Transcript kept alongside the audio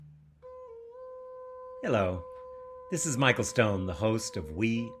Hello, this is Michael Stone, the host of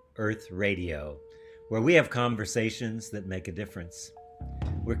We Earth Radio, where we have conversations that make a difference.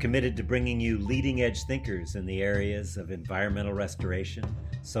 We're committed to bringing you leading edge thinkers in the areas of environmental restoration,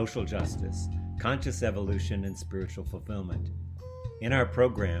 social justice, conscious evolution, and spiritual fulfillment. In our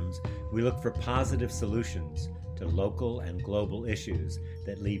programs, we look for positive solutions to local and global issues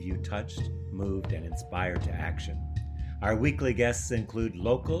that leave you touched, moved, and inspired to action. Our weekly guests include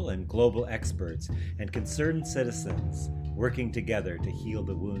local and global experts and concerned citizens working together to heal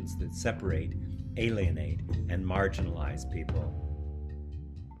the wounds that separate, alienate, and marginalize people.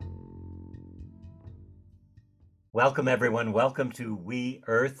 Welcome, everyone. Welcome to We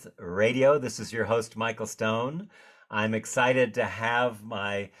Earth Radio. This is your host, Michael Stone. I'm excited to have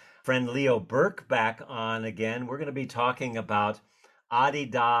my friend Leo Burke back on again. We're going to be talking about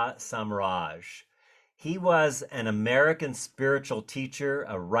Adida Samraj. He was an American spiritual teacher,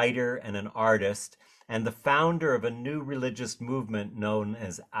 a writer, and an artist, and the founder of a new religious movement known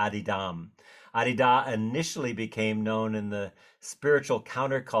as Adidam. Adida initially became known in the spiritual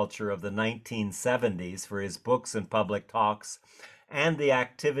counterculture of the 1970s for his books and public talks and the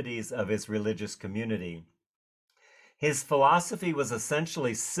activities of his religious community. His philosophy was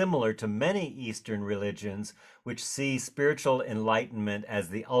essentially similar to many Eastern religions, which see spiritual enlightenment as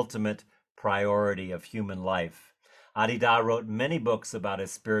the ultimate priority of human life. Adida wrote many books about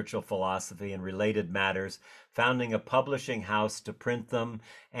his spiritual philosophy and related matters, founding a publishing house to print them.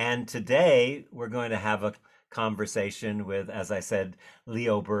 And today we're going to have a conversation with, as I said,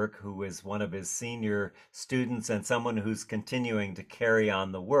 Leo Burke, who is one of his senior students and someone who's continuing to carry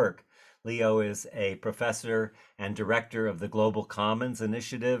on the work. Leo is a professor and director of the Global Commons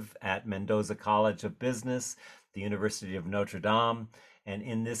Initiative at Mendoza College of Business, the University of Notre Dame. And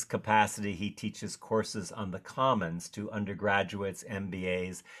in this capacity, he teaches courses on the commons to undergraduates,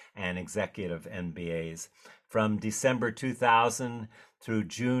 MBAs, and executive MBAs. From December 2000 through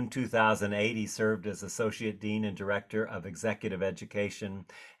June 2008, he served as Associate Dean and Director of Executive Education.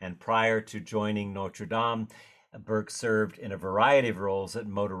 And prior to joining Notre Dame, Burke served in a variety of roles at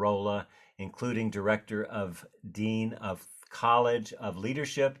Motorola, including Director of Dean of College of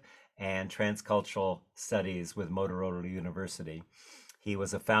Leadership and Transcultural Studies with Motorola University. He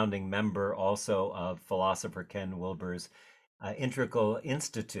was a founding member also of philosopher Ken Wilber's Integral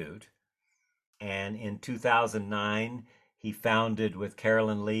Institute. And in 2009, he founded with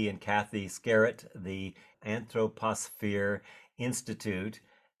Carolyn Lee and Kathy Skerritt the Anthroposphere Institute,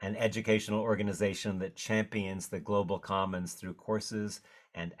 an educational organization that champions the global commons through courses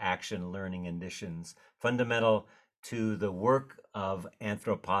and action learning editions. Fundamental to the work of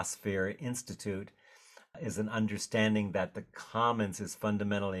Anthroposphere Institute is an understanding that the commons is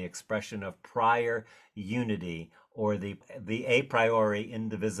fundamentally expression of prior unity or the a priori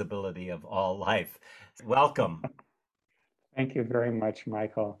indivisibility of all life. Welcome. Thank you very much,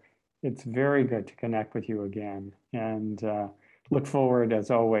 Michael. It's very good to connect with you again, and look forward, as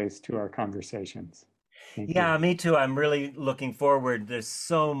always, to our conversations. Thank you. Me too. I'm really looking forward. There's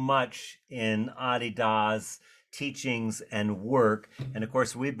so much in Adida's teachings and work. And of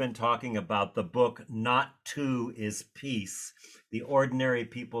course, we've been talking about the book, Not Two is Peace, The Ordinary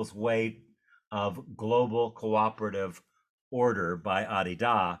People's Way of Global Cooperative Order by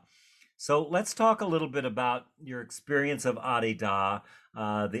Adida. So let's talk a little bit about your experience of Adida,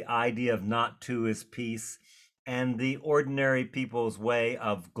 the idea of Not Two is Peace, and the Ordinary People's Way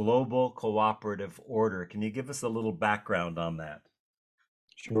of Global Cooperative Order. Can you give us a little background on that?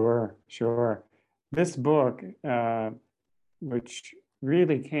 Sure. This book, which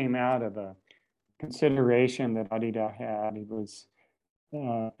really came out of a consideration that Adida had, it was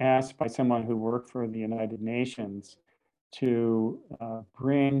asked by someone who worked for the United Nations to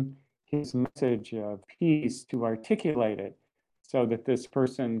bring his message of peace, to articulate it so that this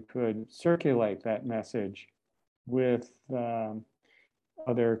person could circulate that message with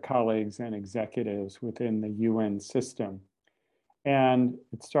other colleagues and executives within the UN system. And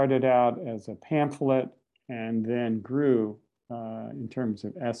it started out as a pamphlet and then grew in terms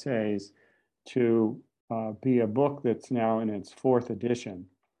of essays to be a book that's now in its fourth edition,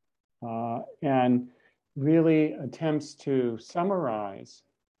 and really attempts to summarize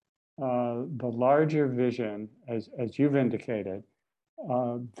the larger vision, as you've indicated,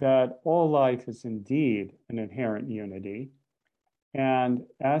 that all life is indeed an inherent unity. And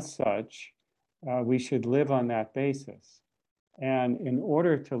as such, we should live on that basis. And in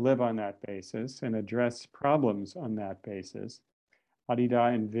order to live on that basis and address problems on that basis,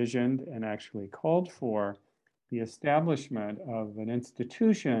 Adida envisioned and actually called for the establishment of an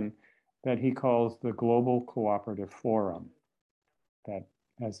institution that he calls the Global Cooperative Forum. That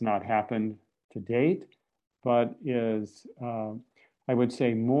has not happened to date, but is, I would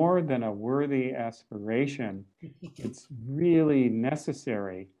say, more than a worthy aspiration. It's really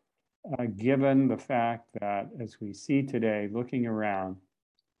necessary, given the fact that, as we see today, looking around,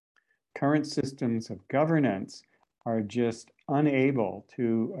 current systems of governance are just unable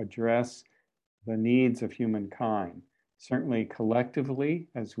to address the needs of humankind. Certainly collectively,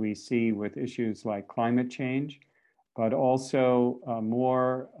 as we see with issues like climate change, but also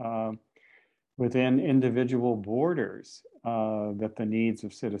more within individual borders, that the needs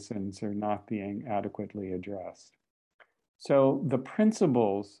of citizens are not being adequately addressed. So the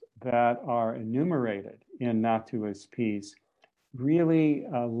principles that are enumerated in Not to His Peace really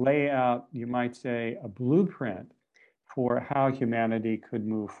lay out, you might say, a blueprint for how humanity could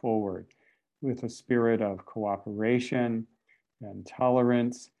move forward with a spirit of cooperation and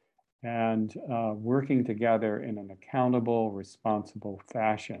tolerance and working together in an accountable, responsible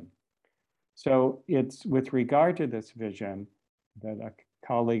fashion. So it's with regard to this vision that a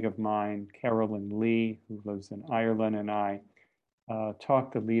colleague of mine, Carolyn Lee, who lives in Ireland, and I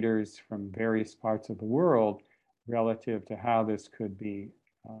talked to leaders from various parts of the world relative to how this could be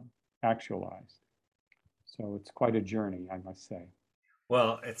actualized. So it's quite a journey, I must say.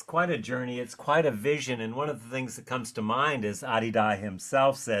 Well, it's quite a journey. It's quite a vision. And one of the things that comes to mind is Adida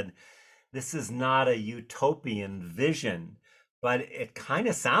himself said, this is not a utopian vision, but it kind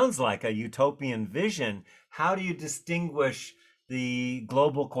of sounds like a utopian vision. How do you distinguish the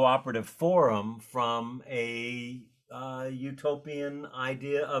Global Cooperative Forum from a utopian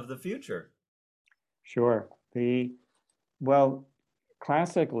idea of the future? Sure. Well,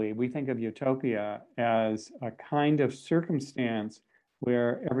 classically, we think of utopia as a kind of circumstance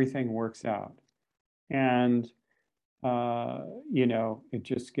where everything works out. And, it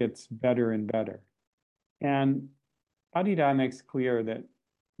just gets better and better. And Adida makes clear that,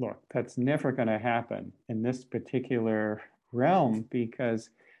 look, that's never going to happen in this particular realm because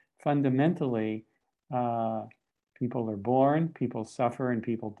fundamentally, people are born, people suffer, and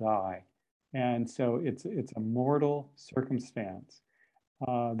people die. And so it's a mortal circumstance.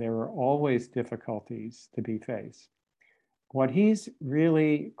 There are always difficulties to be faced. What he's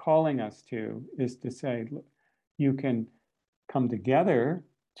really calling us to is to say, look, you can come together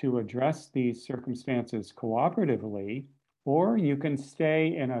to address these circumstances cooperatively, or you can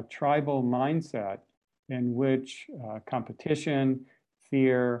stay in a tribal mindset in which competition,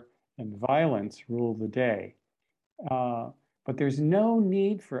 fear, and violence rule the day. But there's no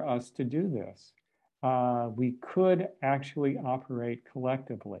need for us to do this. We could actually operate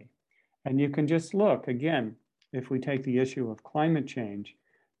collectively. And you can just look, again, if we take the issue of climate change,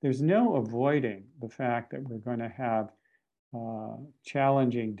 there's no avoiding the fact that we're going to have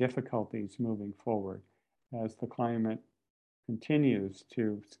challenging difficulties moving forward as the climate continues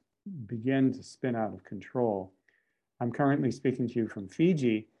to begin to spin out of control. I'm currently speaking to you from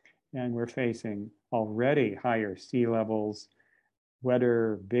Fiji, and we're facing already higher sea levels,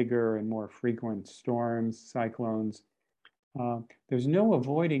 wetter, bigger, and more frequent storms, cyclones. There's no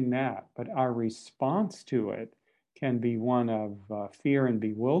avoiding that, but our response to it can be one of fear and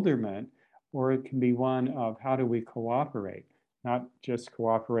bewilderment, or it can be one of how do we cooperate, not just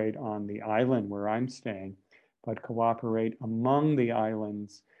cooperate on the island where I'm staying, but cooperate among the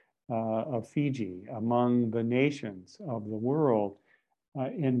islands of Fiji, among the nations of the world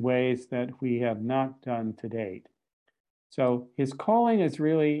in ways that we have not done to date. So his calling is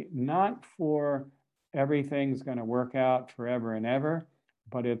really not for everything's going to work out forever and ever,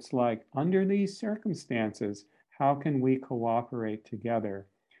 but it's like under these circumstances, how can we cooperate together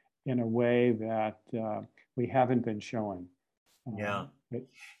in a way that we haven't been showing? Yeah.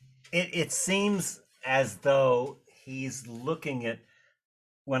 It seems as though he's looking at,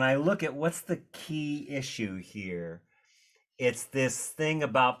 when I look at what's the key issue here, it's this thing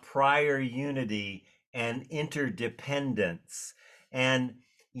about prior unity and interdependence. And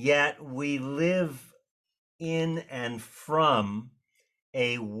yet we live in and from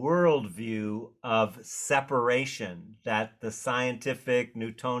a worldview of separation that the scientific,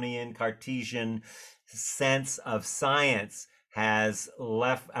 Newtonian, Cartesian sense of science has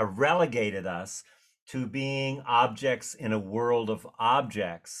relegated us to being objects in a world of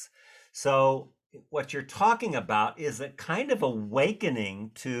objects. So what you're talking about is a kind of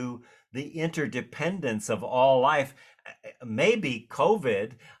awakening to the interdependence of all life. Maybe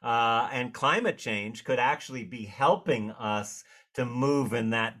COVID and climate change could actually be helping us to move in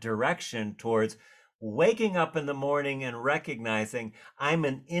that direction towards waking up in the morning and recognizing I'm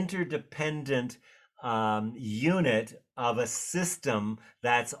an interdependent unit of a system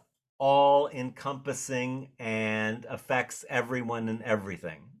that's all encompassing and affects everyone and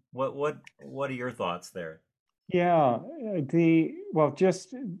everything. What are your thoughts there? Yeah,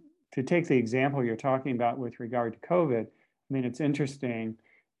 just to take the example you're talking about with regard to COVID, I mean, it's interesting.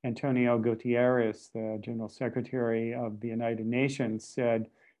 Antonio Guterres, the General Secretary of the United Nations, said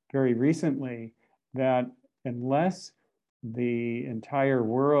very recently that unless the entire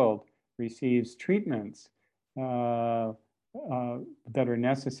world receives treatments uh, that are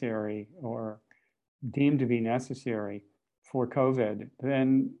necessary or deemed to be necessary for COVID,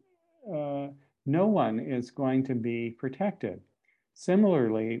 then uh, no one is going to be protected.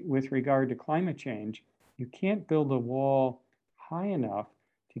 Similarly, with regard to climate change, you can't build a wall high enough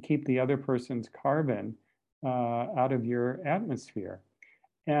to keep the other person's carbon out of your atmosphere.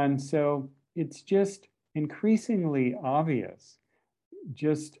 And so it's just increasingly obvious,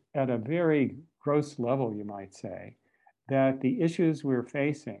 just at a very gross level, you might say, that the issues we're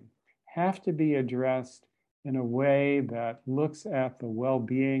facing have to be addressed in a way that looks at the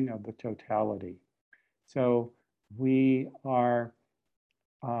well-being of the totality. So we are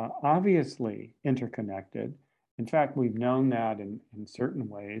obviously interconnected. In fact, we've known that in certain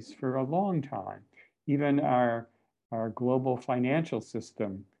ways for a long time. Even our global financial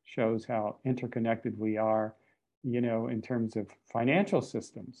system shows how interconnected we are, in terms of financial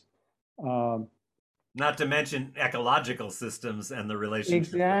systems. Um, Not to mention ecological systems and the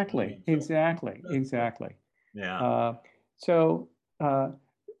relationship between exactly, each other. exactly, exactly. Yeah. Uh, so, uh,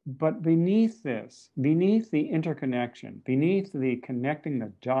 but beneath this, beneath the interconnection, beneath the connecting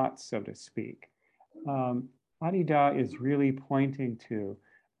the dots, so to speak, um, Adida is really pointing to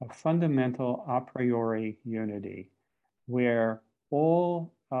a fundamental a priori unity where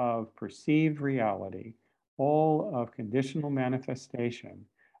all of perceived reality, all of conditional manifestation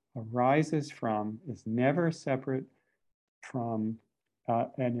arises from, is never separate from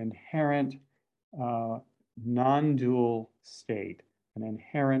an inherent uh, non-dual state, an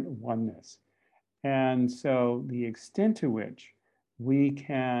inherent oneness. And so the extent to which we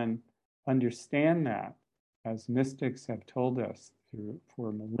can understand that, as mystics have told us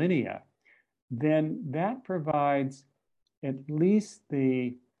for millennia, then that provides at least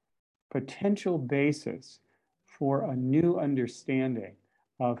the potential basis for a new understanding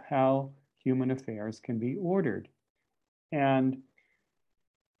of how human affairs can be ordered. And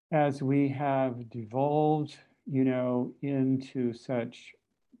as we have devolved, into such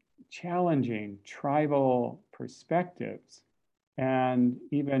challenging tribal perspectives, and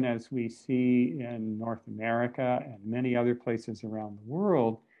even as we see in North America and many other places around the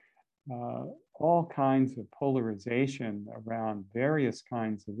world, uh, all kinds of polarization around various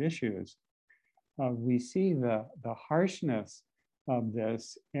kinds of issues, we see the harshness of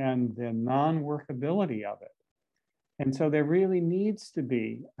this and the non-workability of it. And so there really needs to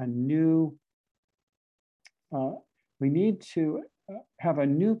be a new, uh, we need to have a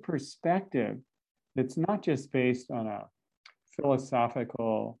new perspective that's not just based on a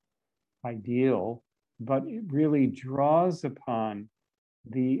philosophical ideal, but it really draws upon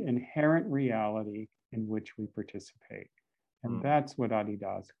the inherent reality in which we participate. And Hmm. that's what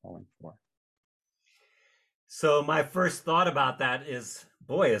Adida is calling for. So my first thought about that is,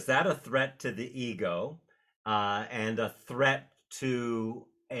 boy, is that a threat to the ego, and a threat to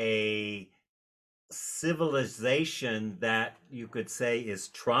a civilization that you could say is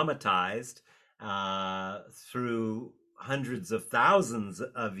traumatized through hundreds of thousands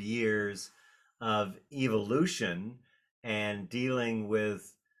of years of evolution and dealing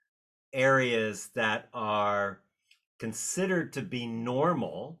with areas that are considered to be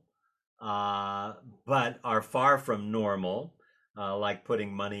normal, uh, but are far from normal, like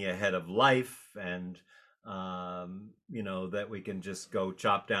putting money ahead of life, and that we can just go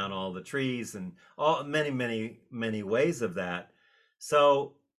chop down all the trees, and all many ways of that.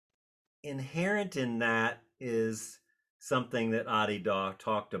 So inherent in that is something that Adi Daw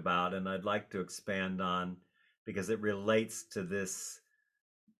talked about, and I'd like to expand on because it relates to this,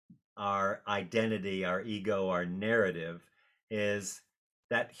 our identity, our ego, our narrative, is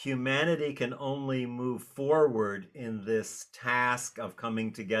that humanity can only move forward in this task of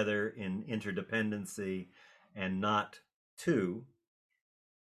coming together in interdependency and not two,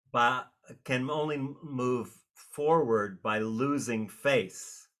 but can only move forward by losing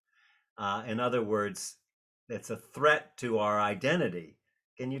face. In other words, it's a threat to our identity.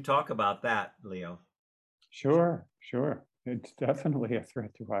 Can you talk about that, Leo? Sure, sure. It's definitely a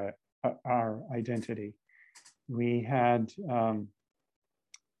threat to our identity. We had,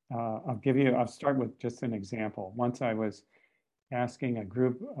 I'll start with just an example. Once I was asking a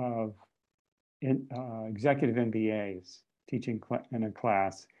group of executive MBAs teaching in a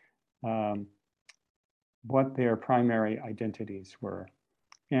class um, what their primary identities were.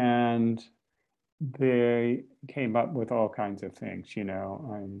 And they came up with all kinds of things.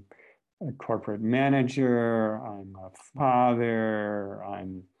 I'm a corporate manager, I'm a father,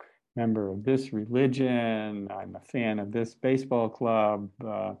 I'm a member of this religion, I'm a fan of this baseball club,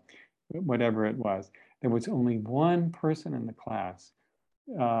 whatever it was. There was only one person in the class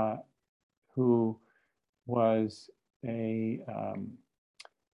uh, who was a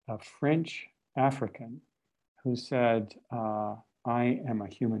French African who said, I am a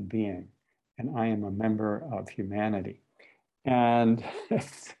human being and I am a member of humanity. And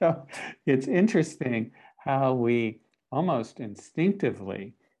so it's interesting how we almost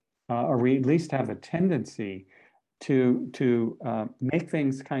instinctively, or we at least have a tendency to make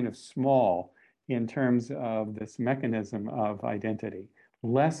things kind of small in terms of this mechanism of identity,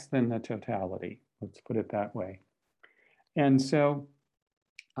 less than the totality. Let's put it that way. And so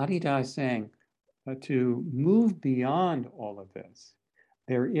Adida is saying to move beyond all of this,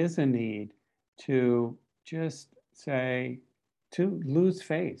 there is a need to just say, to lose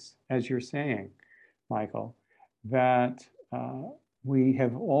face, as you're saying, Michael, that we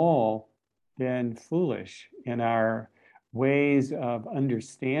have all been foolish in our ways of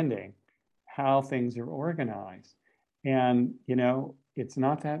understanding how things are organized. And, it's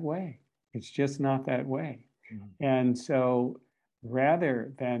not that way. It's just not that way. Mhm. And so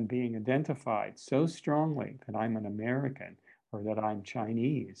rather than being identified so strongly that I'm an American or that I'm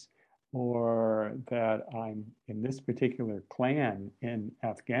Chinese or that I'm in this particular clan in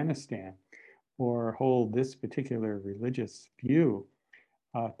Afghanistan or hold this particular religious view,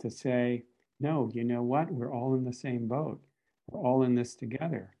 to say, no, you know what? We're all in the same boat. We're all in this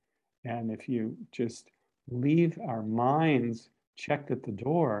together. And if you just leave our minds checked at the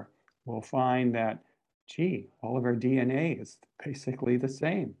door, we'll find that, gee, all of our DNA is basically the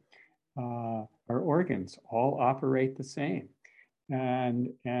same. Our organs all operate the same. And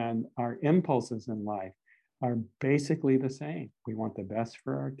our impulses in life are basically the same. We want the best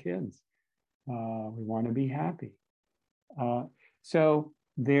for our kids. We want to be happy. Uh, so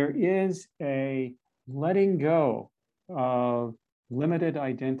there is a letting go of limited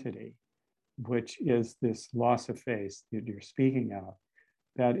identity, which is this loss of face that you're speaking of,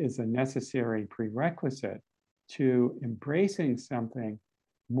 that is a necessary prerequisite to embracing something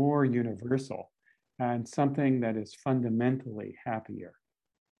more universal and something that is fundamentally happier.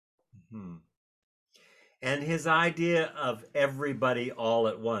 Mhm. And his idea of everybody all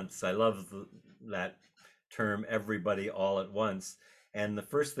at once. I love that term, everybody all at once. And the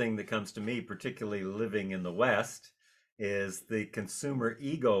first thing that comes to me, particularly living in the West, is the consumer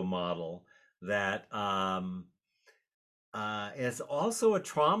ego model that is also a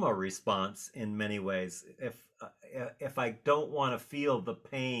trauma response in many ways. If I don't want to feel the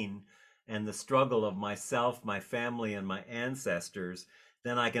pain and the struggle of myself, my family, and my ancestors,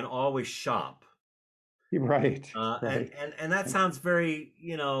 then I can always shop. Right, And, right. and and that sounds very,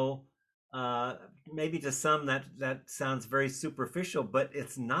 uh, maybe to some that sounds very superficial, but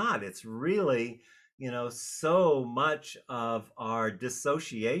it's not. It's really, so much of our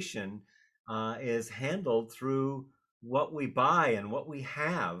dissociation is handled through what we buy and what we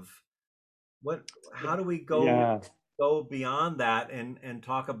have. How do we Yeah, go beyond that and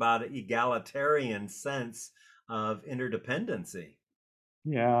talk about an egalitarian sense of interdependency?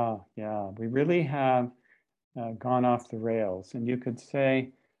 yeah, yeah. We really have gone off the rails. And you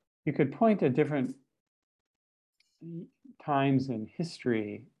could point to different times in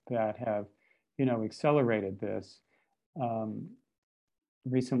history that have, accelerated this. Um,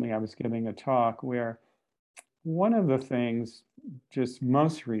 Recently, I was giving a talk where one of the things, just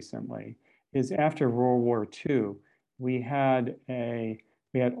most recently, is after World War II, we had a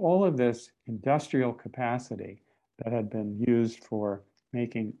we had all of this industrial capacity that had been used for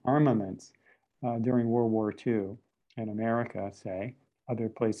making armaments during World War II in America, say, other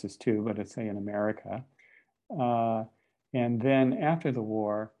places too, but let's say in America. Uh, and then after the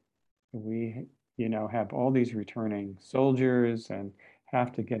war, we, have all these returning soldiers and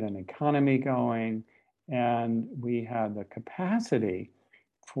have to get an economy going. And we had the capacity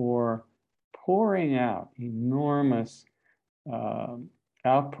for pouring out enormous um,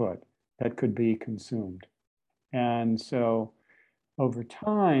 output that could be consumed. And so over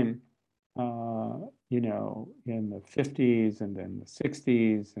time, in the 50s and then the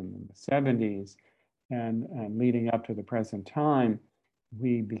 60s and then the 70s, and leading up to the present time,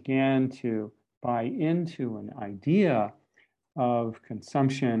 we began to buy into an idea of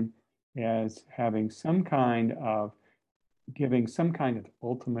consumption as having some kind of giving some kind of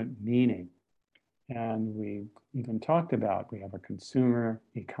ultimate meaning. And we even talked about we have a consumer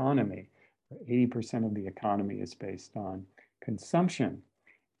economy, where 80% of the economy is based on consumption.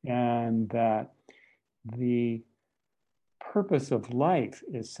 and that the purpose of life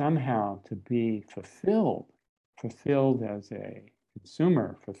is somehow to be fulfilled as a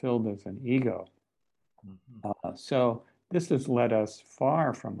consumer, fulfilled as an ego. So this has led us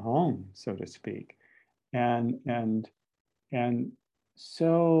far from home, so to speak, and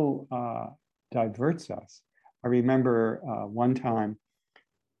so diverts us. I remember one time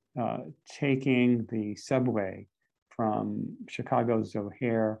taking the subway from Chicago's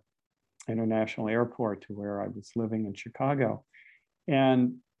O'Hare International Airport to where I was living in Chicago.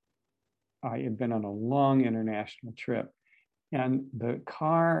 And I had been on a long international trip. And the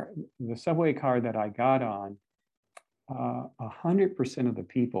subway car that I got on, 100% of the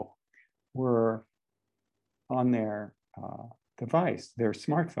people were on their device, their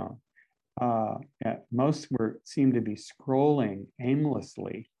smartphone. Most seemed to be scrolling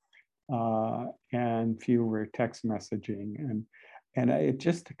aimlessly, and few were text messaging. And it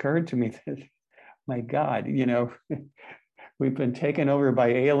just occurred to me that, my God, we've been taken over by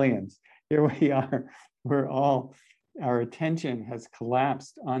aliens. Here we are. Our attention has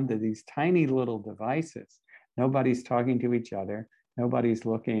collapsed onto these tiny little devices. Nobody's talking to each other. Nobody's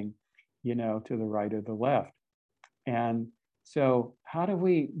looking, to the right or the left. And so how do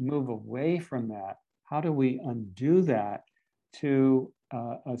we move away from that? How do we undo that to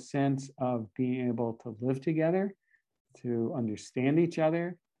a sense of being able to live together, to understand each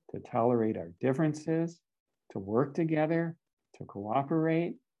other, to tolerate our differences, to work together, to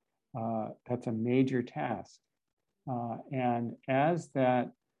cooperate? That's a major task. And as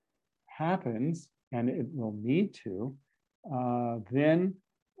that happens, and it will need to, then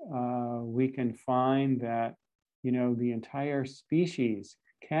we can find that, the entire species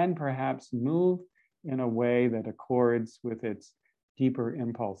can perhaps move in a way that accords with its deeper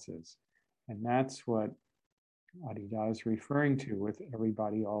impulses. And that's what Adida is referring to with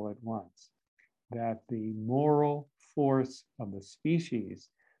everybody all at once, that the moral force of the species,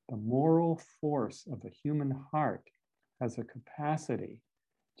 the moral force of the human heart, has a capacity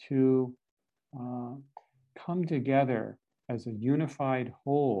to come together as a unified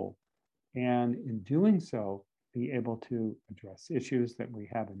whole, and in doing so, be able to address issues that we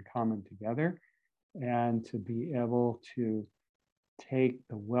have in common together, and to be able to take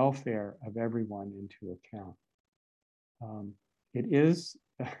the welfare of everyone into account. It is,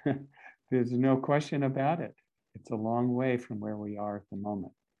 there's no question about it. It's a long way from where we are at the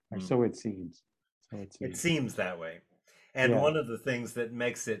moment, or so it seems. It seems that way. And one of the things that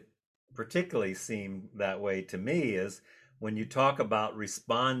makes it particularly seem that way to me is when you talk about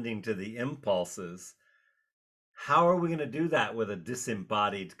responding to the impulses, how are we going to do that with a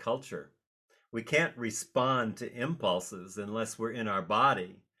disembodied culture? We can't respond to impulses unless we're in our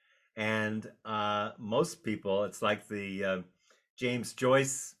body. And most people, it's like the James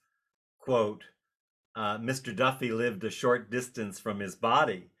Joyce quote, Mr. Duffy lived a short distance from his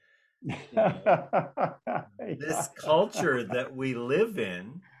body. This culture that we live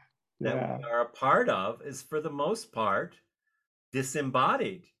in, that we are a part of, is for the most part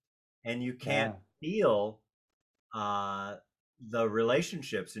disembodied, and you can't feel the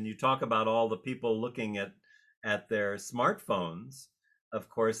relationships. And you talk about all the people looking at their smartphones. Of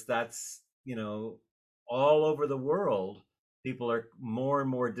course, that's, all over the world, people are more and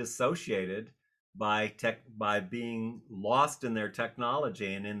more dissociated by being lost in their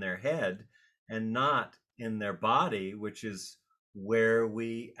technology and in their head, and not in their body, which is where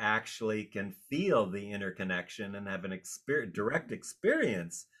we actually can feel the interconnection and have an direct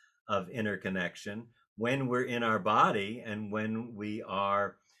experience of interconnection when we're in our body, and when we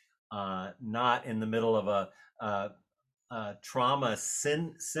are not in the middle of a trauma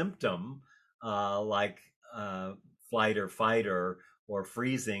symptom, like flight or fight, or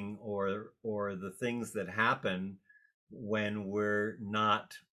freezing, or the things that happen when we're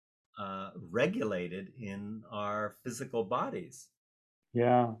not regulated in our physical bodies.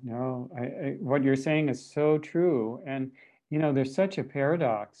 Yeah, no, what you're saying is so true. And, there's such a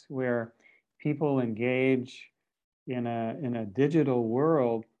paradox where people engage in a digital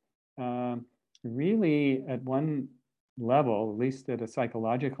world, really at one level, at least at a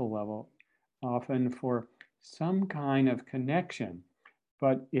psychological level, often for some kind of connection,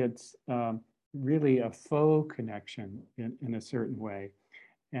 but it's really a faux connection in a certain way.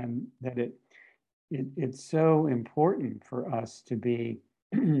 And that it's so important for us to be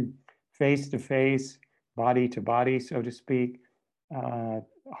face to face, body to body, so to speak,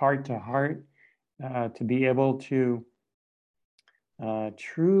 heart to heart, to be able to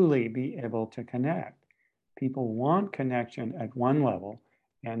truly be able to connect. People want connection at one level,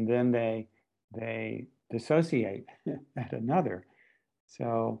 and then they dissociate at another.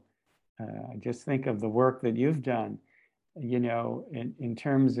 So I just think of the work that you've done, in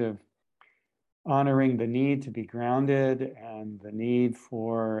terms of honoring the need to be grounded and the need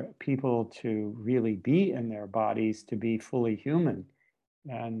for people to really be in their bodies to be fully human,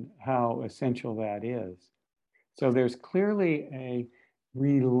 and how essential that is. So there's clearly a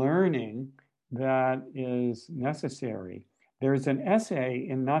relearning that is necessary. There's an essay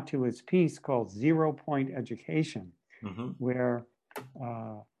in Not to His Peace called 0 Point Education, where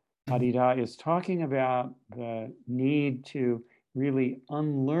Adida is talking about the need to really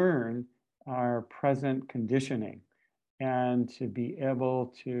unlearn our present conditioning and to be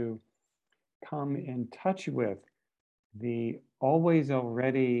able to come in touch with the always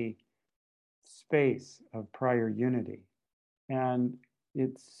already space of prior unity. And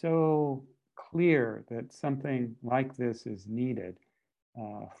it's so clear that something like this is needed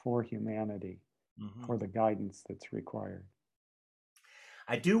for humanity, for the guidance that's required.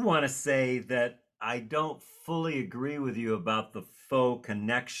 I do want to say that I don't fully agree with you about the faux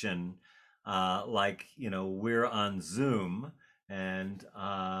connection. We're on Zoom, and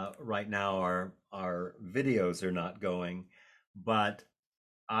right now our videos are not going, but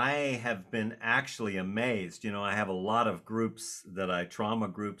I have been actually amazed. I have a lot of groups trauma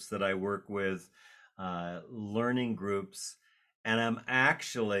groups that I work with, learning groups, and I'm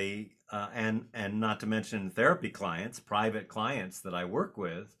actually, and not to mention therapy clients, private clients that I work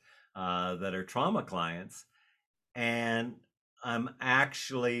with, that are trauma clients, and I'm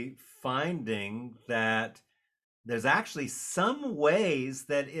actually finding that there's actually some ways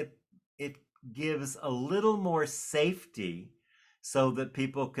that it gives a little more safety so that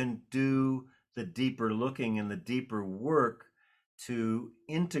people can do the deeper looking and the deeper work to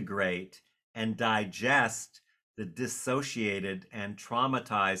integrate and digest the dissociated and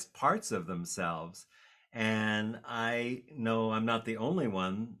traumatized parts of themselves. And I know I'm not the only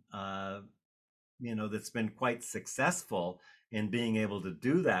one, that's been quite successful in being able to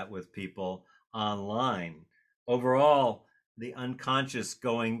do that with people online. Overall, the unconscious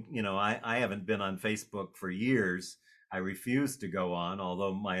going, I haven't been on Facebook for years. I refuse to go on,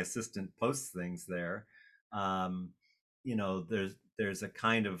 although my assistant posts things there. There's a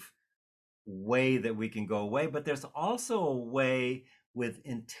kind of way that we can go away, but there's also a way with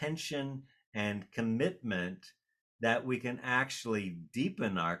intention and commitment that we can actually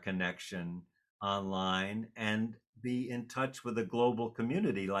deepen our connection online and be in touch with a global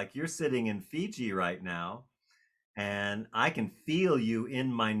community. Like you're sitting in Fiji right now, and I can feel you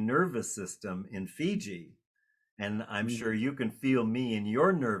in my nervous system in Fiji. And I'm sure you can feel me in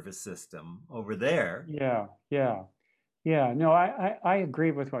your nervous system over there. Yeah, yeah, yeah. No, I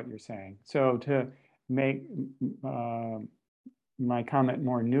agree with what you're saying. So to make my comment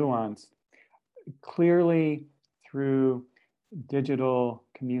more nuanced, clearly through digital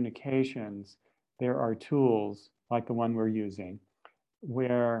communications, there are tools like the one we're using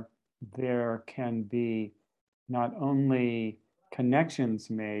where there can be not only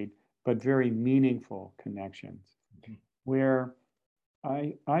connections made, but very meaningful connections. Where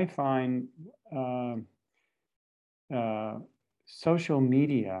I find social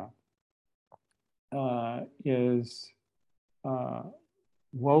media is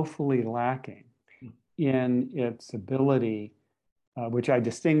woefully lacking in its ability, which I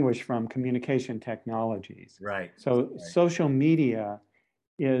distinguish from communication technologies. Right. So Right. social media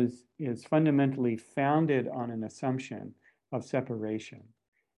is fundamentally founded on an assumption of separation.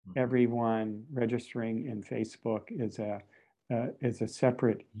 Everyone registering in Facebook is a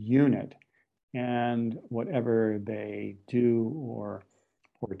separate unit, and whatever they do or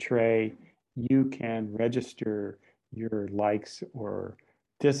portray, you can register your likes or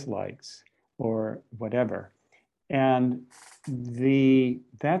dislikes or whatever. And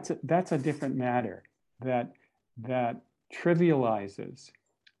that's a different matter that trivializes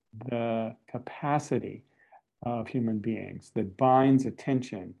the capacity of human beings, that binds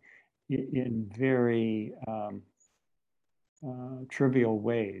attention in very trivial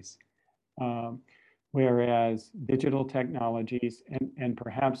ways. Whereas digital technologies, and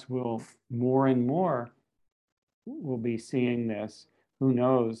perhaps will more and more will be seeing this. Who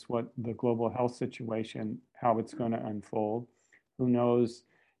knows what the global health situation, how it's going to unfold? Who knows,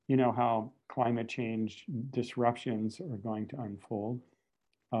 how climate change disruptions are going to unfold?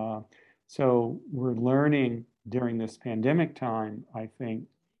 So we're learning during this pandemic time, I think,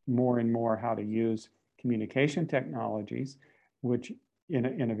 more and more how to use communication technologies, which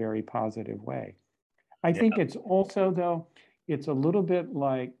in a very positive way. I think it's also, though, it's a little bit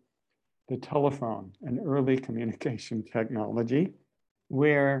like the telephone, an early communication technology,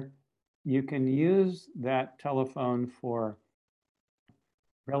 where you can use that telephone for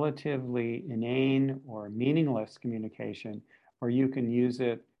relatively inane or meaningless communication, or you can use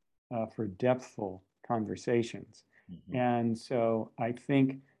it for depthful conversations. Mhm. And so I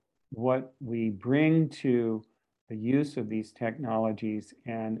think what we bring to the use of these technologies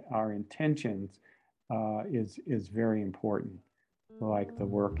and our intentions is very important, like the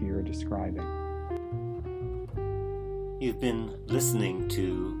work you're describing. You've been listening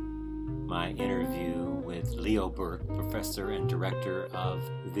to my interview with Leo Burke, professor and director of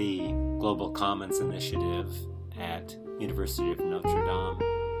the Global Commons Initiative at University of Notre Dame.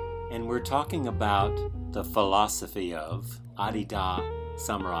 And we're talking about the philosophy of Aditya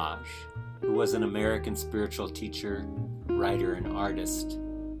Samraj, who was an American spiritual teacher, writer, and artist,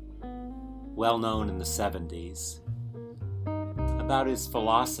 well known in the 70s, about his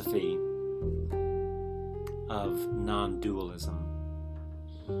philosophy of non-dualism.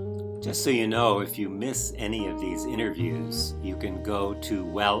 Just so you know, if you miss any of these interviews, you can go to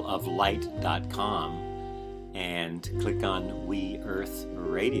welloflight.com and click on We Earth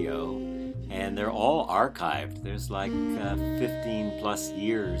Radio, and they're all archived. There's like 15 plus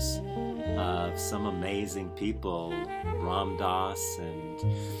years of some amazing people, Ram Dass, and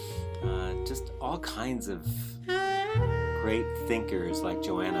just all kinds of great thinkers like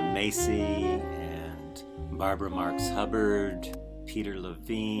Joanna Macy and Barbara Marx Hubbard, Peter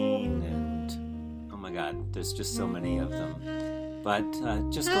Levine, and oh my God, there's just so many of them. But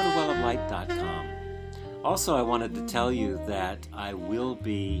just go to welloflight.com. Also, I wanted to tell you that I will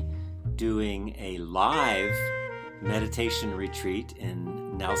be doing a live meditation retreat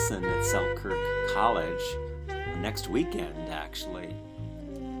in Nelson at Selkirk College next weekend, actually.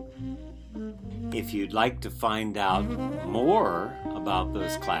 If you'd like to find out more about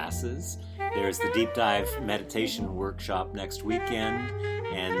those classes, there's the Deep Dive Meditation Workshop next weekend,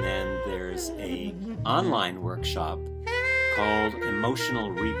 and then there's an online workshop called Emotional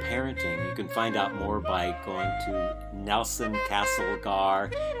Reparenting. You can find out more by going to Nelson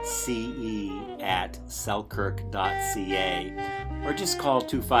Castlegar CE at selkirk.ca, or just call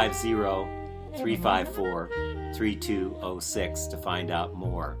 250-354-3206 to find out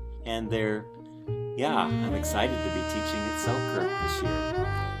more. And I'm excited to be teaching at Selkirk this year.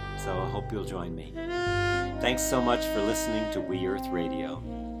 So I hope you'll join me. Thanks so much for listening to We Earth Radio.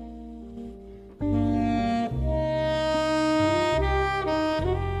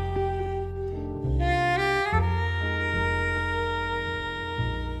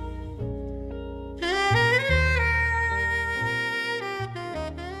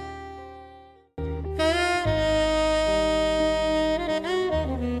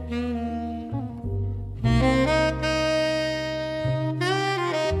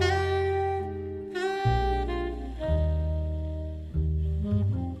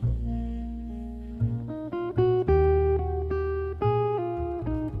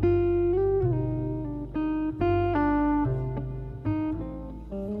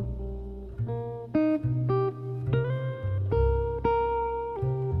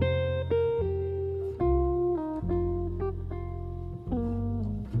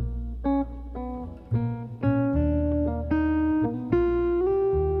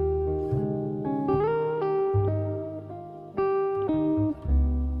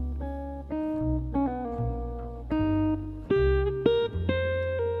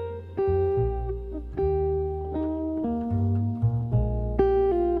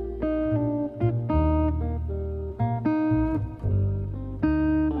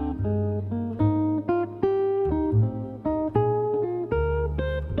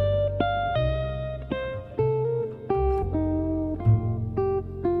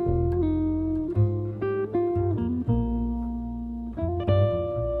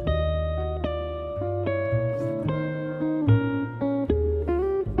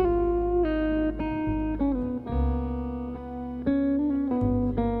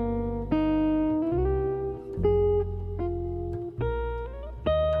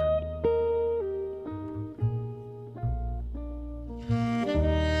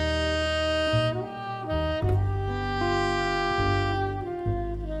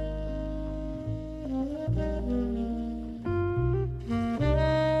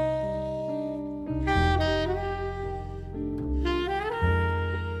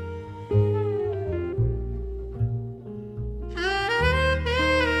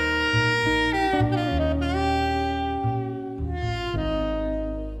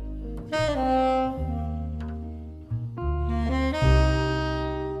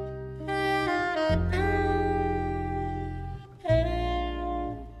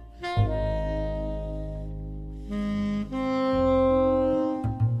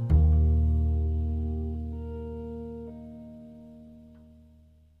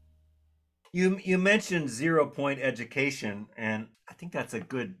 You mentioned 0 point education, and I think that's a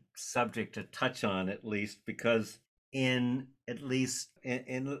good subject to touch on at least because in at least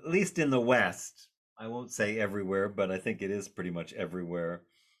in the West, I won't say everywhere, but I think it is pretty much everywhere,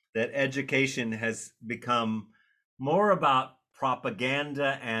 that education has become more about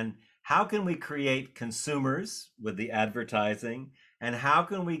propaganda and how can we create consumers with the advertising, and how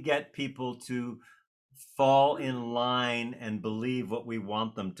can we get people to fall in line and believe what we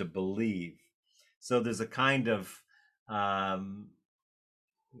want them to believe. So there's a kind of um,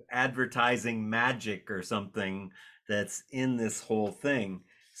 advertising magic or something that's in this whole thing.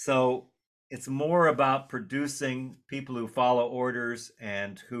 So it's more about producing people who follow orders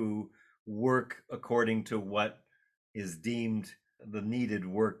and who work according to what is deemed the needed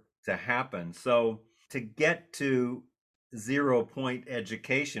work to happen. So to get to 0 point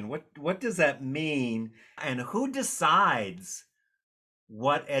education, what does that mean? And who decides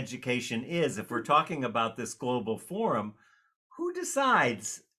what education is? If we're talking about this global forum, who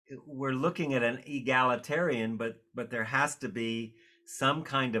decides? We're looking at an egalitarian, but there has to be some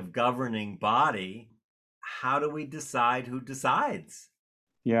kind of governing body. How do we decide who decides?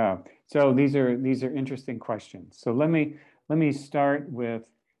 Yeah. So these are interesting questions. So let me start with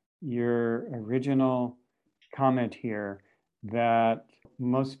your original comment here that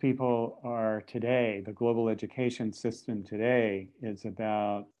most people are today, the global education system today is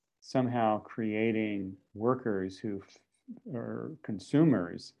about somehow creating workers who are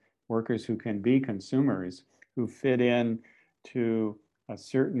consumers, workers who can be consumers, who fit in to a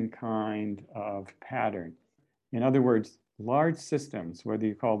certain kind of pattern. In other words, large systems, whether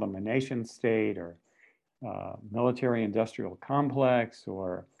you call them a nation state or military industrial complex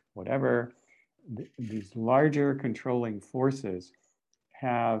or whatever, these larger controlling forces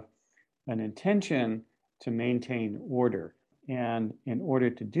have an intention to maintain order. And in order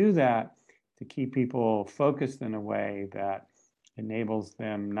to do that, to keep people focused in a way that enables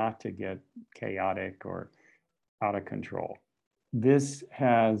them not to get chaotic or out of control. This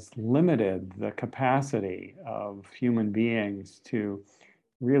has limited the capacity of human beings to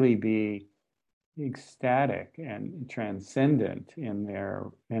really be ecstatic and transcendent in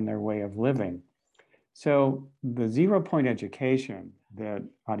their way of living. So the 0 point education that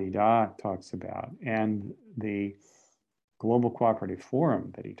Adida talks about and the Global Cooperative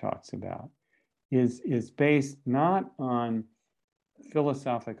Forum that he talks about is based not on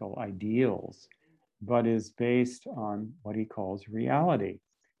philosophical ideals, but is based on what he calls reality.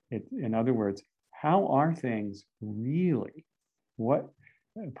 In other words, how are things really? What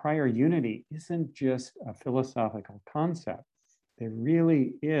prior unity isn't just a philosophical concept. There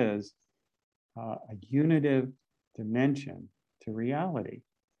really is a unitive dimension to reality.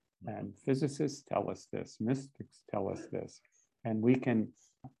 And physicists tell us this, mystics tell us this, and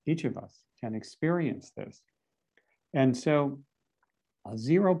each of us can experience this. And so a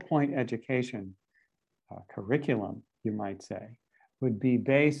 0 point education curriculum, you might say, would be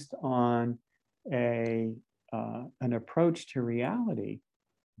based on an approach to reality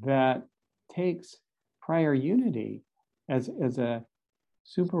that takes prior unity as a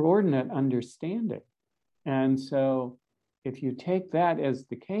superordinate understanding. And so if you take that as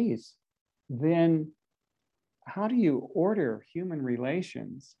the case, then how do you order human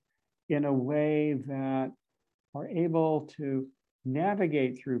relations in a way that are able to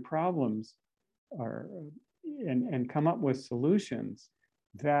navigate through problems or and come up with solutions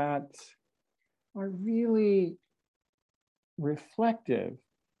that are really reflective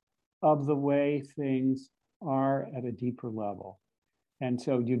of the way things are at a deeper level. And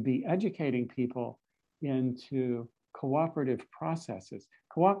so you'd be educating people into cooperative processes.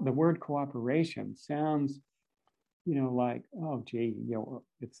 The word cooperation sounds, like, oh, gee,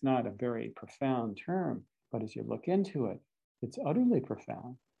 it's not a very profound term. But as you look into it, it's utterly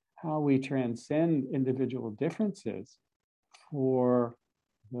profound. How we transcend individual differences for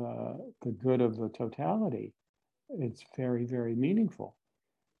the good of the totality. It's very, very meaningful.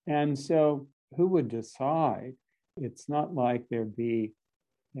 And so, who would decide? It's not like there'd be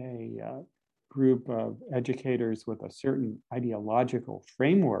a group of educators with a certain ideological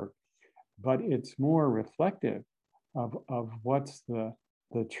framework, but it's more reflective of what's the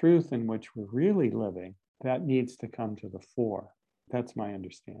truth in which we're really living that needs to come to the fore. That's my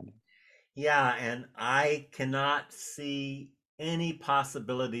understanding. Yeah, and I cannot see any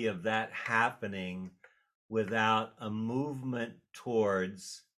possibility of that happening without a movement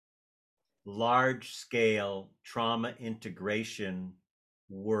towards large scale trauma integration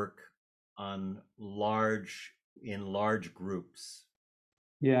work on large groups.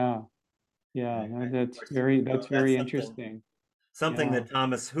 Yeah, yeah, And that's of course, very interesting. something Yeah, that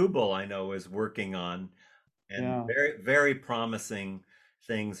Thomas Hubel, I know, is working on, and yeah. very, very promising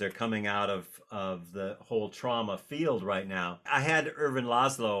things are coming out of the whole trauma field right now. I had Irvin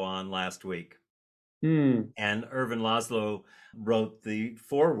Laszlo on last week, Hmm. and Irvin Laszlo wrote the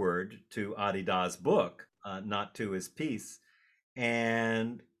foreword to Adida's book, not to his piece.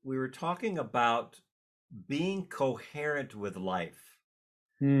 And we were talking about being coherent with life,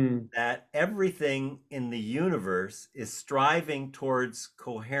 Hmm. that everything in the universe is striving towards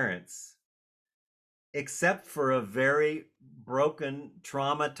coherence, except for a very broken,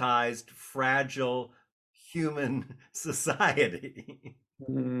 traumatized, fragile human society.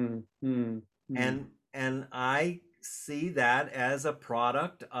 Hmm. Hmm. Hmm. And I see that as a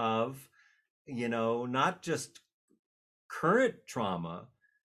product of, not just current trauma,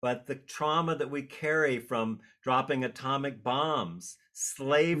 but the trauma that we carry from dropping atomic bombs, Hmm.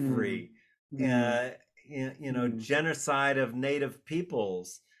 slavery, Hmm. Hmm. genocide of native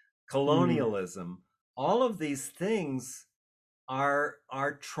peoples, Hmm. colonialism. All of these things are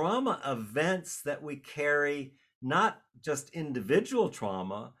trauma events that we carry, not just individual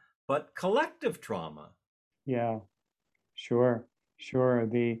trauma, but collective trauma. Yeah, sure, sure.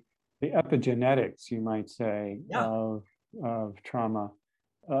 The epigenetics, you might say, Yeah, of trauma,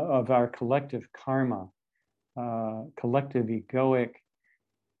 of our collective karma, collective egoic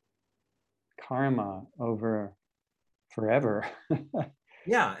karma over forever.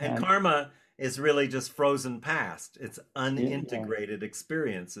 yeah. And And karma is really just frozen past. It's yeah, unintegrated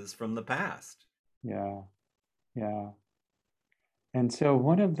experiences from the past. yeah, yeah. And so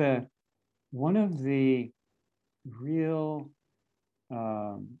one of the real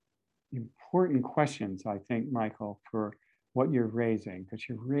um, important questions, I think, Michael, for what you're raising, because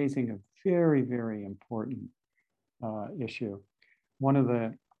you're raising a very, very important issue. One of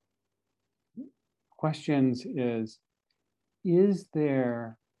the questions is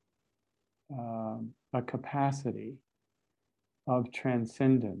there a capacity of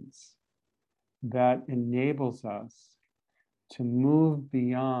transcendence that enables us to move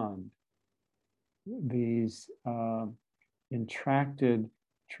beyond these intracted,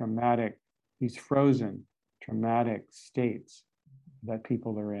 traumatic, these frozen, traumatic states that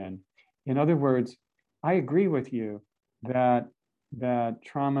people are in? In other words, I agree with you that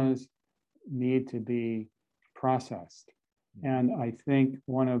traumas need to be processed. And I think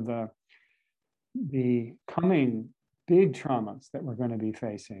one of the coming big traumas that we're going to be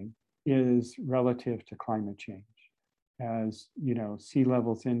facing is relative to climate change. As you know, sea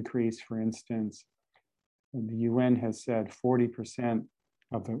levels increase, for instance, the UN has said 40%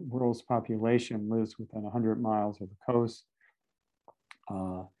 of the world's population lives within 100 miles of the coast.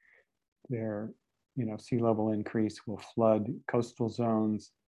 Uh, their, sea level increase will flood coastal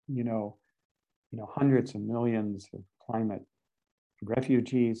zones. You know, hundreds of millions of climate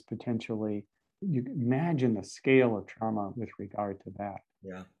refugees potentially. You imagine the scale of trauma with regard to that.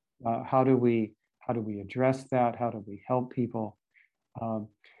 Yeah. How do we address that? How do we help people? Um,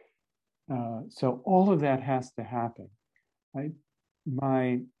 so all of that has to happen.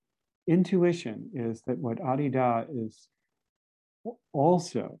 My intuition is that what Adida is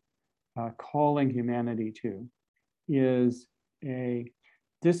also calling humanity to is a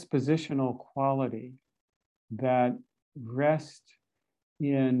dispositional quality that rests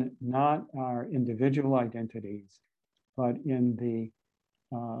in not our individual identities, but in the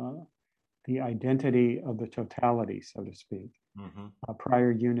identity of the totality, so to speak, Hmm.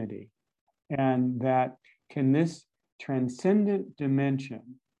 prior unity. And that can this transcendent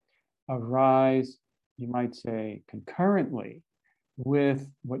dimension arise, you might say, concurrently with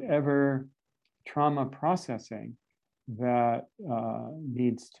whatever trauma processing that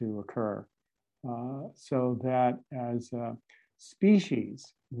needs to occur, so that as a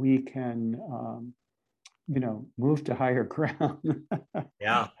species we can move to higher ground.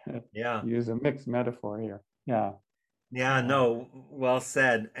 Yeah. Yeah. Use a mixed metaphor here. Yeah. Yeah, Uh, no, well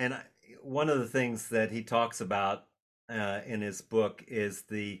said. And one of the things that he talks about in his book is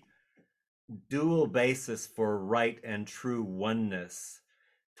the dual basis for right and true oneness.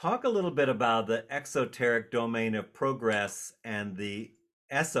 Talk a little bit about the exoteric domain of progress and the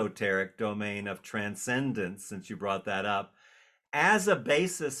esoteric domain of transcendence, since you brought that up, as a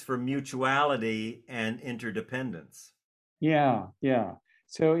basis for mutuality and interdependence. yeah, yeah.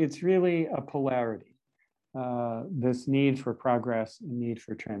 So it's really a polarity, this need for progress and need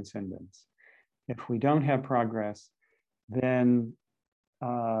for transcendence. If we don't have progress, then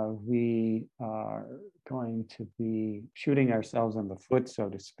we are going to be shooting ourselves in the foot, so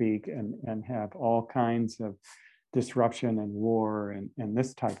to speak, and have all kinds of disruption and war and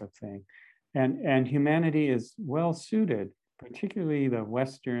this type of thing. And humanity is well suited particularly the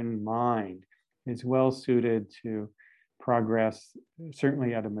Western mind, is well suited to progress,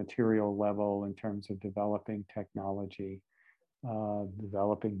 certainly at a material level in terms of developing technology,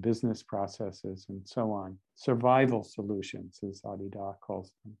 developing business processes, and so on. Survival solutions, as Adida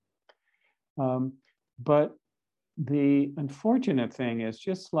calls them. But the unfortunate thing is,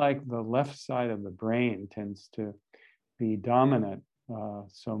 just like the left side of the brain tends to be dominant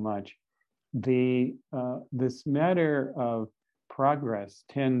so much, this matter of progress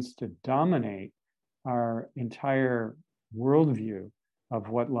tends to dominate our entire worldview of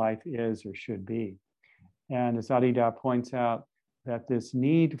what life is or should be. And as Adida points out, that this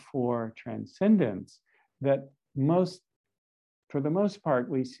need for transcendence that for the most part,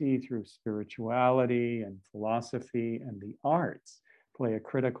 we see through spirituality and philosophy and the arts play a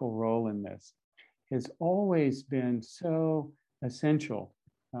critical role in this, has always been so essential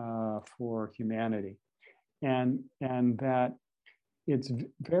for humanity. And that it's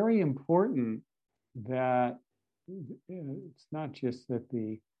very important that it's not just that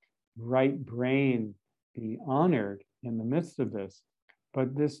the right brain be honored in the midst of this,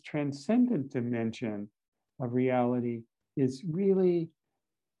 but this transcendent dimension of reality is really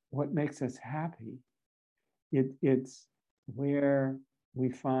what makes us happy. It's where we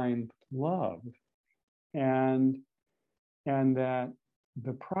find love, and that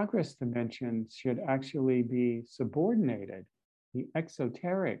the progress dimension should actually be subordinated. The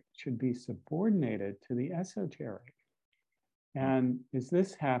exoteric should be subordinated to the esoteric. And as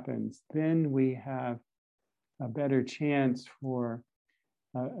this happens, then we have a better chance for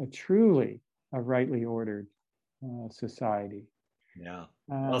a truly a rightly ordered society. Yeah.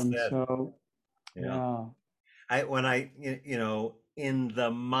 Well And said. so, Yeah. In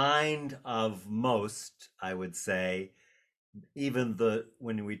the mind of most, I would say, even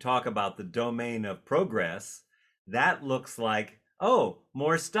when we talk about the domain of progress, that looks like, oh,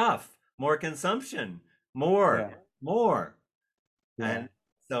 more stuff, more consumption, more, yeah, more. yeah, And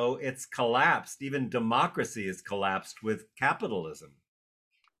so it's collapsed. Even democracy is collapsed with capitalism.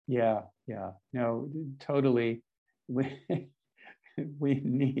 yeah, yeah. No, totally. We we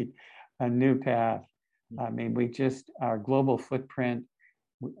need a new path. I mean, our global footprint,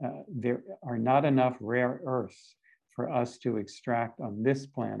 there are not enough rare earths for us to extract on this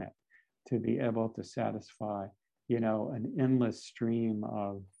planet to be able to satisfy, an endless stream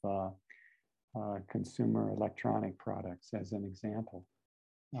of consumer electronic products, as an example.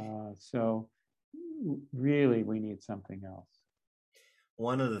 So really, we need something else.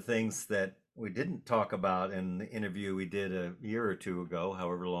 One of the things that we didn't talk about in the interview we did a year or two ago,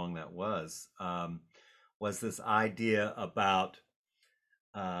 however long that was this idea about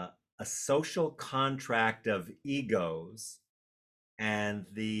uh, a social contract of egos and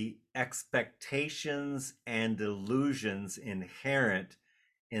the expectations and illusions inherent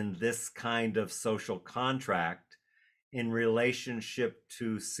in this kind of social contract in relationship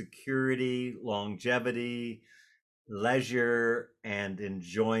to security, longevity, leisure, and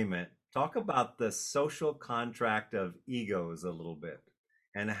enjoyment. Talk about the social contract of egos a little bit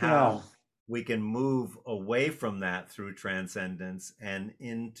and Yeah. how we can move away from that through transcendence and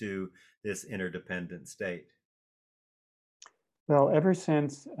into this interdependent state. Well, ever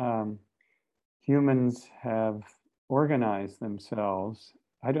since humans have organized themselves,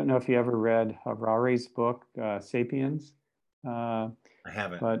 I don't know if you ever read Harari's book, Sapiens, uh, I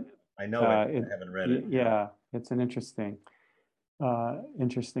haven't. but I know it. it, I haven't read it. yeah, it's an interesting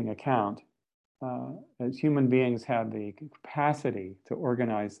account. As human beings have the capacity to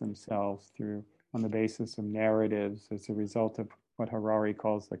organize themselves on the basis of narratives as a result of what Harari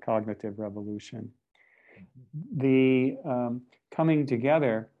calls the cognitive revolution. The coming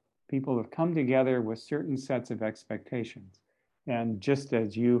together, people have come together with certain sets of expectations. And just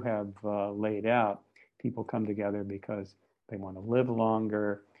as you have laid out, people come together because they want to live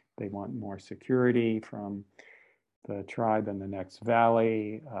longer, they want more security from the tribe in the next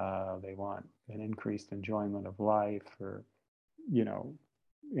valley, they want an increased enjoyment of life, or,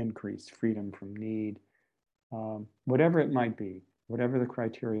 increased freedom from need, whatever it might be, whatever the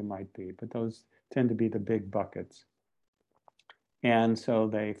criteria might be. But those tend to be the big buckets. And so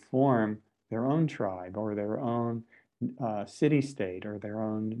they form their own tribe or their own city state or their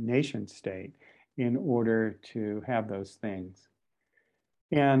own nation state in order to have those things.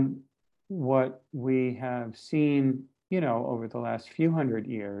 And what we have seen, over the last few hundred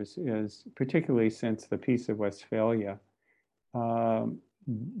years is, particularly since the Peace of Westphalia,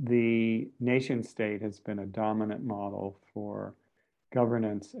 the nation state has been a dominant model for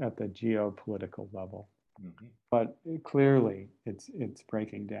governance at the geopolitical level. Mm-hmm. But clearly it's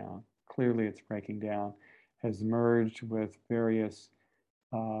breaking down. Clearly it's breaking down. has merged with various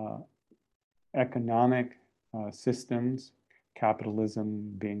uh, economic systems,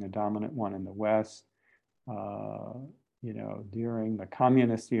 capitalism being a dominant one in the West. Uh, during the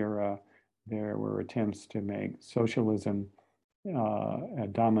communist era, there were attempts to make socialism a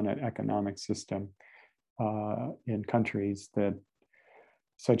dominant economic system in countries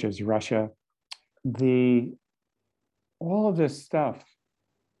such as Russia. All of this stuff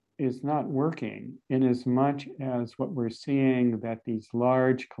is not working in as much as what we're seeing that these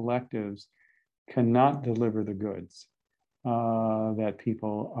large collectives cannot deliver the goods that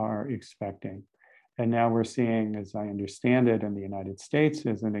people are expecting. And now we're seeing, as I understand it, in the United States,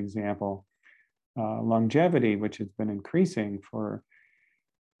 as an example, longevity, which has been increasing for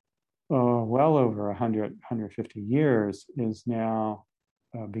well over 100, 150 years, is now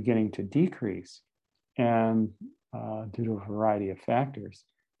beginning to decrease, and due to a variety of factors.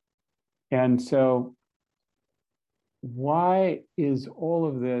 And so, why is all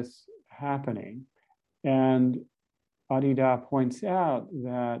of this happening? And Adida points out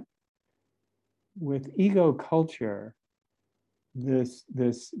that with ego culture, this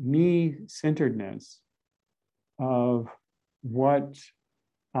me-centeredness of what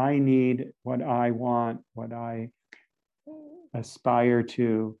I need, what I want, what I aspire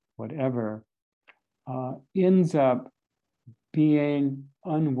to, whatever, ends up being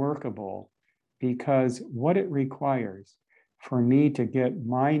unworkable, because what it requires for me to get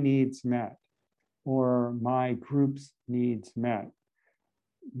my needs met or my group's needs met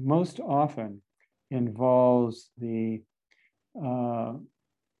most often involves the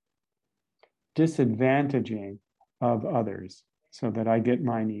disadvantaging of others so that I get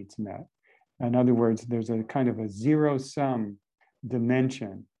my needs met. In other words, there's a kind of a zero-sum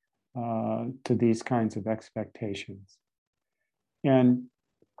dimension to these kinds of expectations. And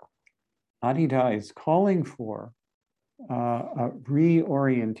Adida is calling for a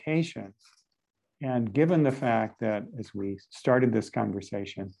reorientation. And given the fact that, as we started this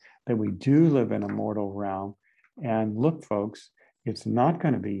conversation, that we do live in a mortal realm, and look, folks, it's not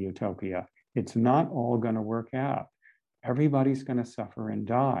going to be utopia. It's not all going to work out. Everybody's going to suffer and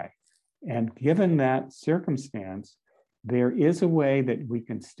die. And given that circumstance, there is a way that we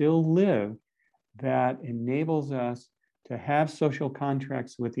can still live that enables us to have social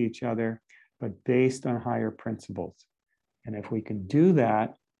contracts with each other, but based on higher principles. And if we can do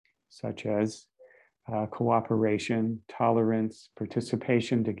that, such as cooperation, tolerance,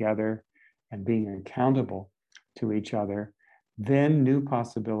 participation together, and being accountable to each other, then new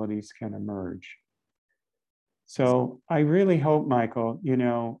possibilities can emerge. So I really hope, Michael,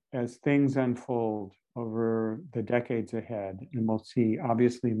 as things unfold over the decades ahead, and we'll see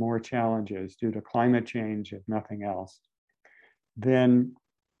obviously more challenges due to climate change, if nothing else, then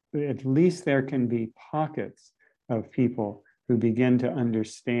at least there can be pockets of people who begin to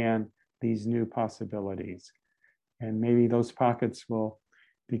understand these new possibilities. And maybe those pockets will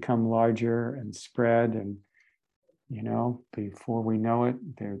become larger and spread, and before we know it,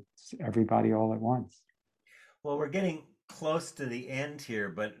 there's everybody all at once. Well, we're getting close to the end here,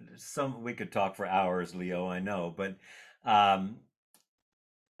 but we could talk for hours, Leo, I know, but um,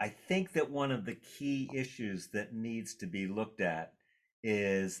 I think that one of the key issues that needs to be looked at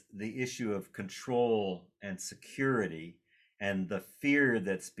is the issue of control and security and the fear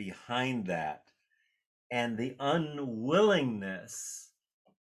that's behind that and the unwillingness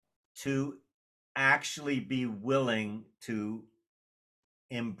to actually be willing to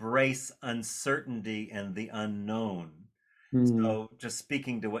embrace uncertainty and the unknown. Mm. So, just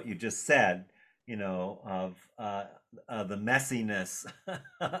speaking to what you just said, of the messiness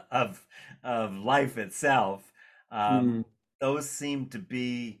of life itself, um, Mm. those seem to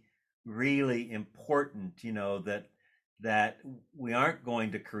be really important. That we aren't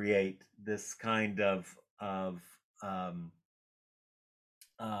going to create this kind of um,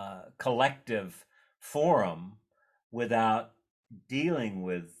 collective forum without dealing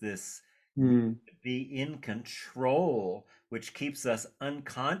with this need Mm. to be in control, which keeps us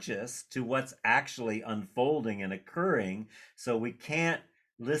unconscious to what's actually unfolding and occurring. So we can't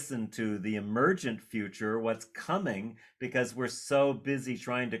listen to the emergent future, what's coming, because we're so busy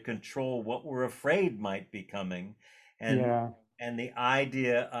trying to control what we're afraid might be coming. And Yeah. and the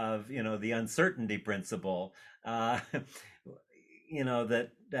idea of the uncertainty principle, uh,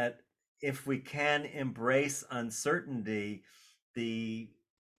 that if we can embrace uncertainty, the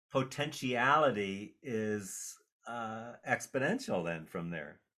potentiality is exponential then from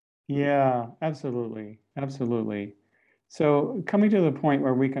there. Yeah, absolutely. Absolutely. So coming to the point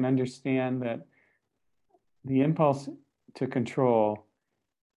where we can understand that the impulse to control,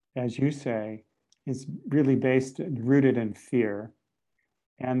 as you say, is really rooted in fear,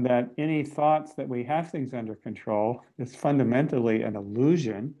 and that any thoughts that we have things under control is fundamentally an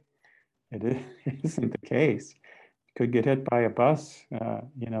illusion. It isn't the case. You could get hit by a bus,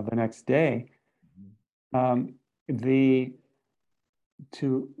 the next day. Um, the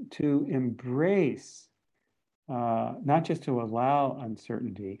to embrace, not just to allow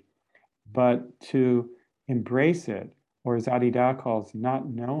uncertainty, but to embrace it, or as Adida calls not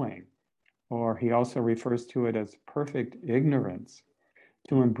knowing, or he also refers to it as perfect ignorance.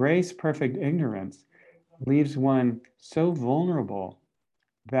 To embrace perfect ignorance leaves one so vulnerable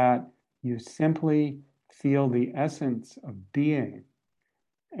that you simply feel the essence of being.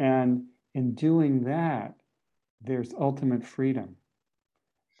 And in doing that, there's ultimate freedom.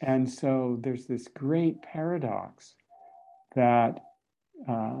 And so there's this great paradox that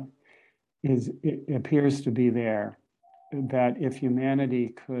it appears to be there, that if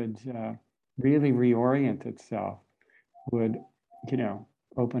humanity could really reorient itself, would,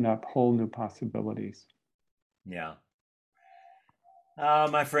 open up whole new possibilities. Yeah.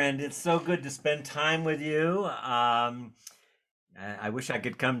 My friend, it's so good to spend time with you. I wish I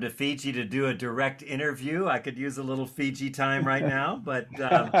could come to Fiji to do a direct interview. I could use a little Fiji time right now, but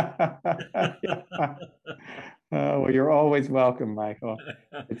well, you're always welcome, Michael.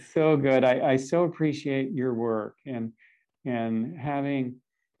 It's so good. I so appreciate your work and having,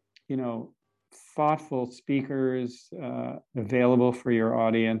 thoughtful speakers available for your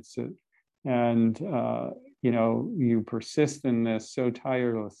audience, and you persist in this so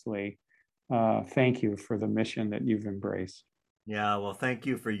tirelessly. Thank you for the mission that you've embraced. Yeah, well, thank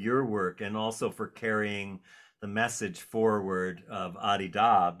you for your work and also for carrying the message forward of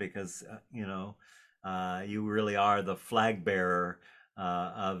Adida, because you really are the flag bearer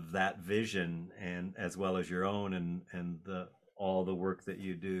of that vision, and as well as your own and all the work that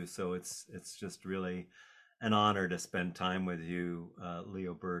you do. So it's just really an honor to spend time with you,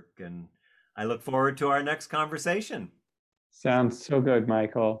 Leo Burke, and I look forward to our next conversation. Sounds so good,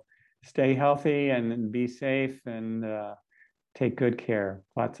 Michael. Stay healthy and be safe, and take good care.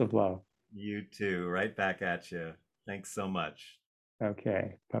 Lots of love. You too. Right back at you. Thanks so much.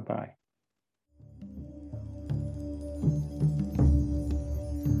 Okay. Bye-bye.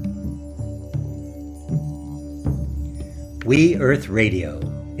 We Earth Radio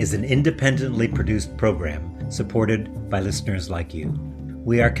is an independently produced program supported by listeners like you.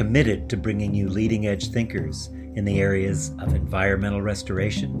 We are committed to bringing you leading-edge thinkers in the areas of environmental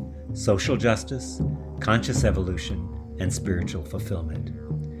restoration, social justice, conscious evolution, and spiritual fulfillment.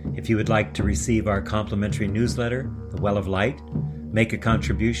 If you would like to receive our complimentary newsletter, The Well of Light, make a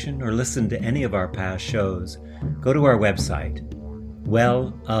contribution, or listen to any of our past shows, go to our website,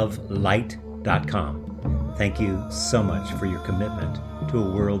 welloflight.com. Thank you so much for your commitment to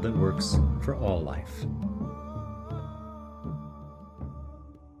a world that works for all life.